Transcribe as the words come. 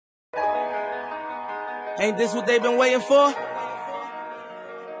Ain't this what they've been waiting for?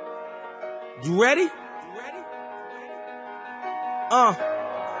 You ready?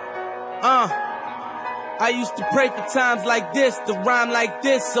 I used to pray for times like this, to rhyme like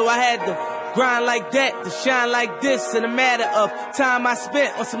this, so I had to grind like that, to shine like this. In a matter of time I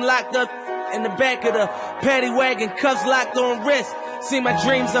spent on some locked up in the back of the paddy wagon, cuffs locked on wrist. See my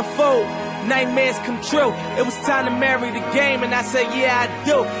dreams unfold, nightmares come true. It was time to marry the game, and I said, yeah, I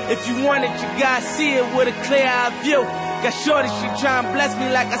do. If you want it, you gotta see it with a clear eye view. Got shorty, she try and bless me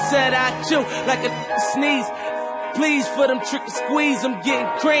like I said I chew, like a sneeze. Please for them trick and squeeze, I'm getting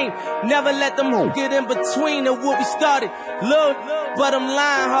cream. Never let them get in between of what we started. Look, but I'm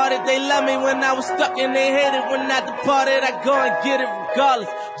lying hearted. They love me when I was stuck and they hated when I departed. I go and get it regardless.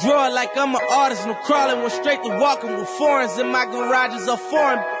 Draw it like I'm an artist. No crawling, went straight to walking with foreigns in my garages or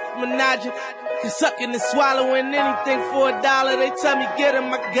foreign menage. Sucking and swallowing anything for $1. They tell me get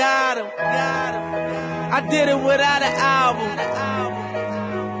him, I got him. I did it without an album.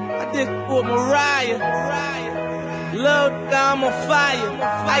 I did it with Mariah. Lil' I'm on fire,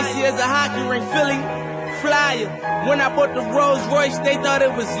 icy as a hockey ring, Philly flyer. When I bought the Rolls Royce, they thought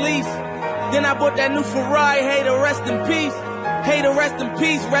it was lease. Then I bought that new Ferrari, hey to rest in peace. Hey to rest in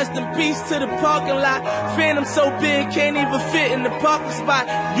peace to the parking lot. Phantom so big, can't even fit in the parking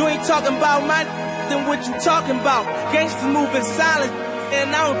spot. You ain't talking about my then what you talking about? Gangsters moving silent,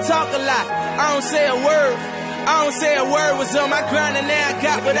 and I don't talk a lot. I don't say a word, was on my grind and now I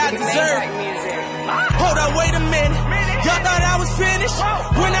got what I deserve. Hold up, wait a minute. Y'all thought I was finished?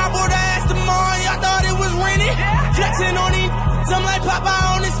 When I bought the Aston Martin, y'all thought it was rented? Flexing on these, I'm like Popeye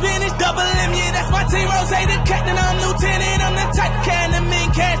on the spinach. Double M, yeah, that's my team. Rose, the captain, I'm lieutenant. I'm the type of can that mean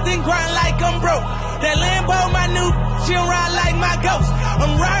cast and grind like I'm broke. That Lambo, my new, she'll ride like my ghost.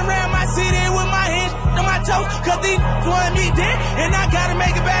 I'm riding around my city with my hands on my toes. Cause these want me dead, and I gotta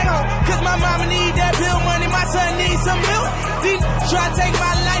make it back home. Cause my mama need that bill money, my son needs some milk. These try to take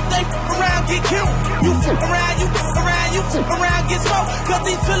my life, they around, get killed. You around, around, get smoked. Cause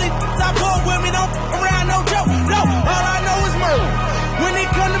these Philly I bought with me, don't around, no joke. No, all I know is murder. When it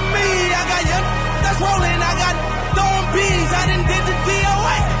come to me, I got young that's rolling, I got throwing bees. I done did the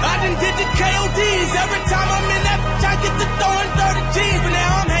DOA, I done did the KODs. Every time I'm in that I get to throwing 30 G's. But now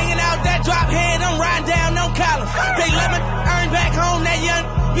I'm hanging out that drop head, I'm riding down on collars. They let me earn back home, that young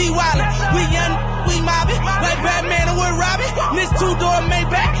be wildin'. We young, we mobbin', like Batman and with Robin. This two-door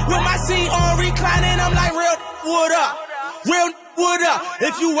Maybach with my seat on reclining. I'm like, real wood up, real wood up.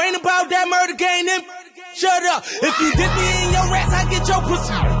 If you ain't about that murder game, then shut up. If you dip me in your rats, I get your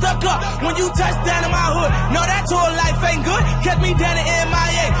pussy stuck up. When you touch down in my hood, no, that tour life ain't good. Catch me down in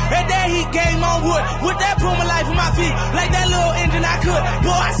MIA, and that heat game on wood. With that Puma life on my feet, like that little engine I could.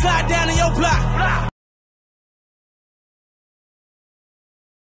 Boy, I slide down in your block.